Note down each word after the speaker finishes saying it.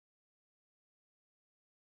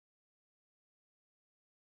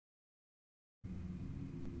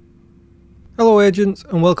Hello agents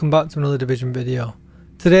and welcome back to another Division video.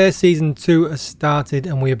 Today season 2 has started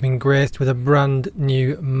and we have been graced with a brand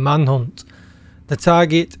new Manhunt. The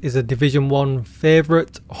target is a Division 1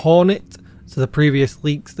 favourite, Hornet, so the previous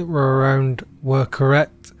leaks that were around were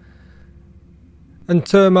correct. And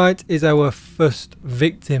Termite is our first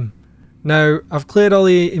victim. Now I've cleared all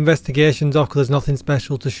the investigations off because there's nothing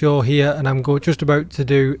special to show here and I'm just about to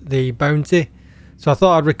do the bounty. So I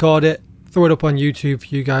thought I'd record it, throw it up on YouTube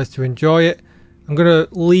for you guys to enjoy it. I'm going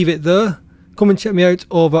to leave it there. Come and check me out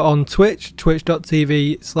over on Twitch,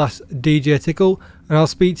 twitch.tv/djtickle, and I'll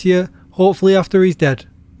speak to you hopefully after he's dead.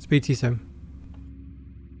 Speak to you soon.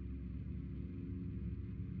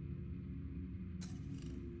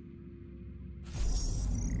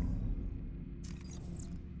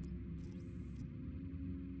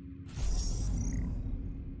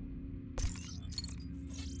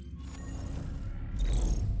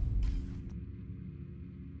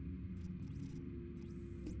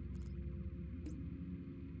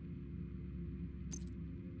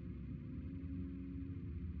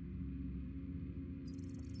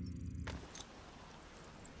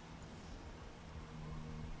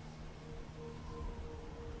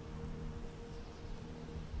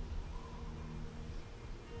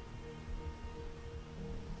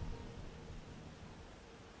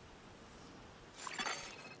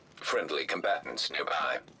 Friendly combatants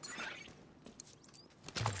nearby.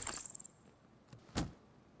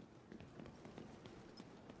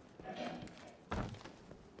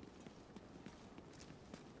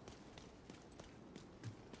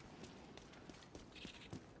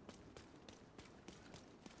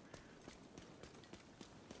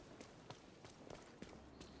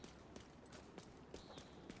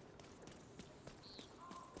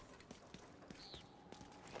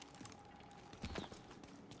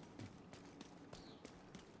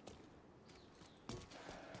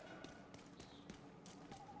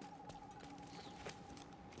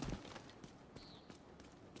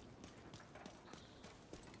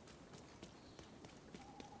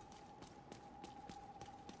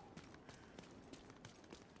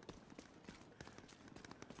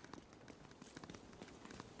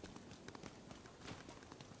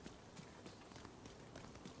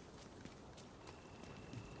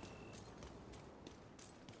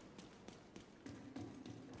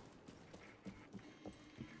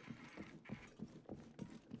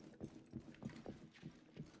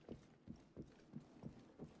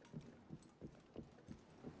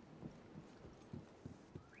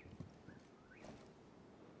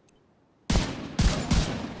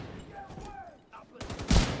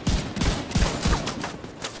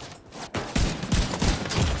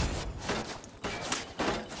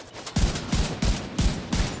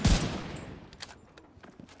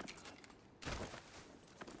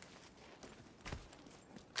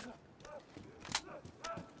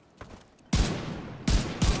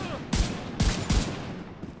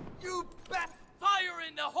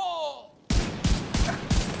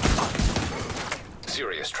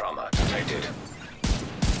 Serious trauma detected.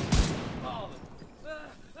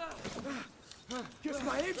 Guess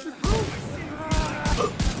my aim should prove.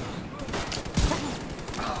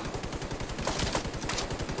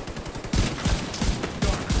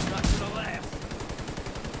 Not to the left.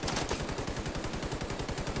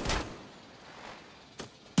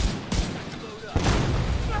 Load up.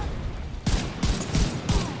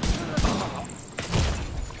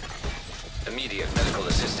 Immediate medical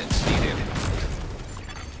assistance needed.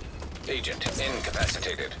 Agent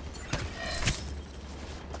incapacitated.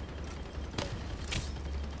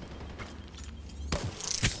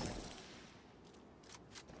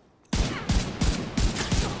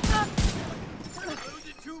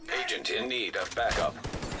 Agent in need of backup.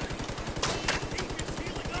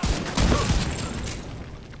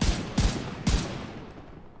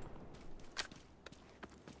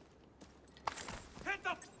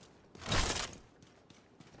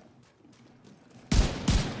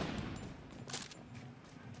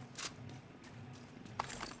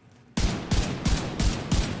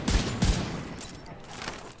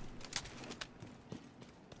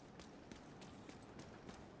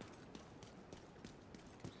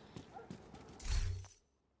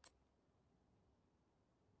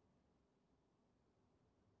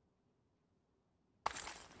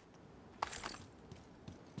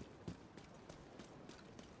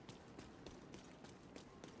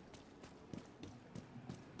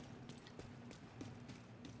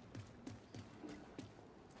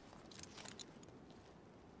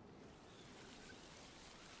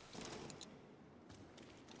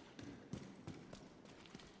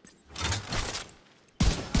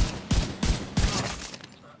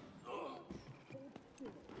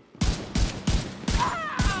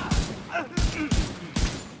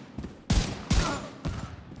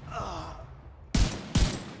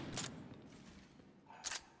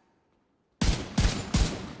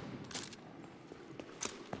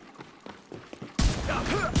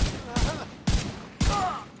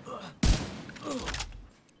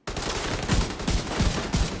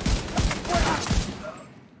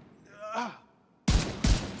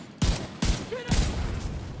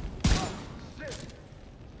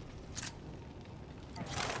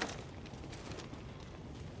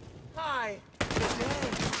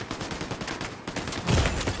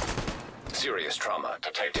 Serious trauma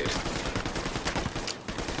detected.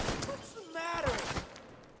 What's the matter?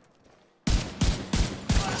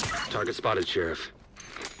 Target spotted, Sheriff.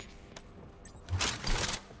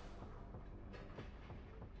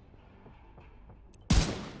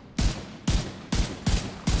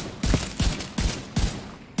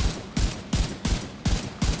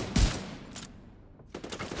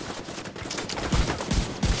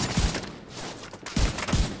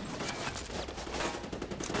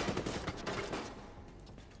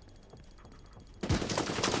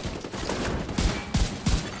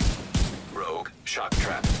 Rogue shock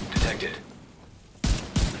trap detected.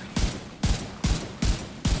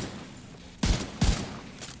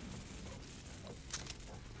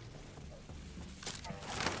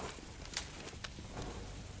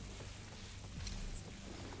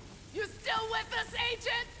 You still with us,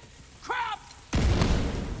 Agent? Crap!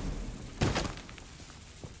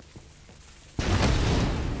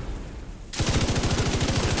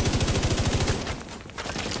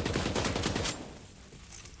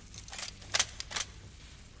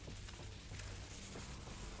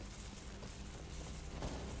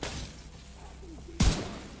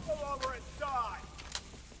 Go over and die.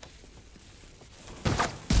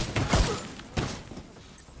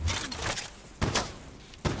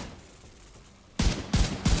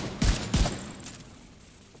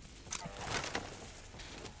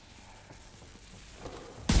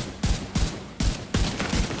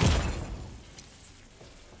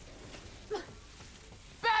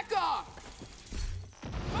 Back off!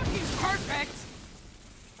 Fucking perfect!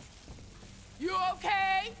 You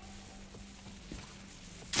okay?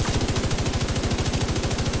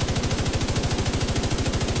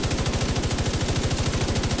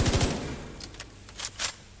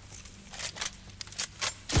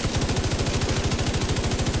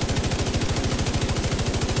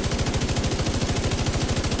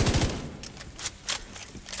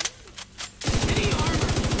 Any armor?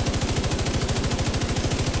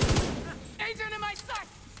 Agent in my sight!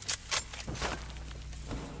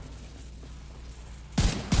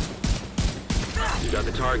 You got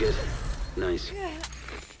the target. Nice.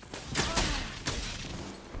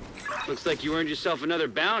 Looks like you earned yourself another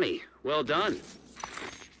bounty. Well done.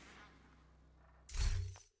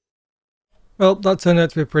 Well, that turned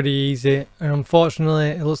out to be pretty easy, and unfortunately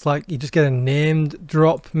it looks like you just get a named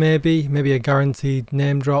drop, maybe a guaranteed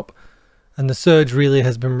name drop, and the Surge really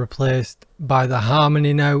has been replaced by the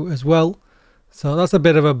Harmony now as well, so that's a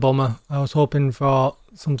bit of a bummer. I was hoping for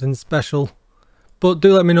something special, but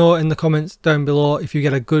do let me know in the comments down below if you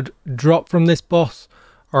get a good drop from this boss,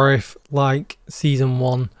 or if, like Season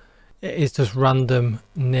 1, it is just random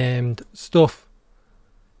named stuff.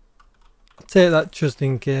 Take that just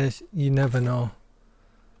in case, you never know.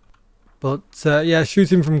 But yeah,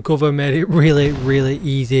 shooting from cover made it really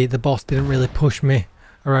easy. The boss didn't really push me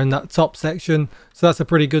around that top section, so that's a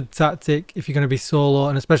pretty good tactic if you're going to be solo,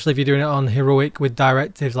 and especially if you're doing it on heroic with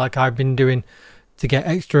directives like I've been doing, to get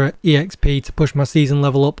extra EXP to push my season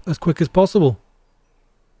level up as quick as possible.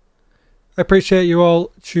 I appreciate you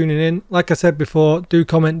all tuning in. Like I said before, do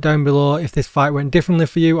comment down below if this fight went differently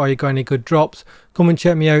for you or you got any good drops. Come and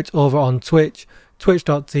check me out over on Twitch,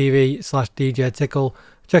 twitch.tv/djtickle.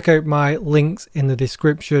 Check out my links in the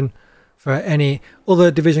description for any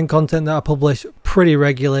other Division content that I publish pretty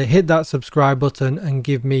regularly. Hit that subscribe button and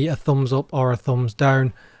give me a thumbs up or a thumbs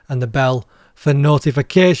down, and the bell for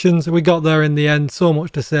notifications. We got there in the end, so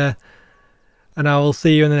much to say. And I will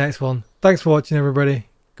see you in the next one. Thanks for watching, everybody.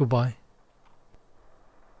 Goodbye.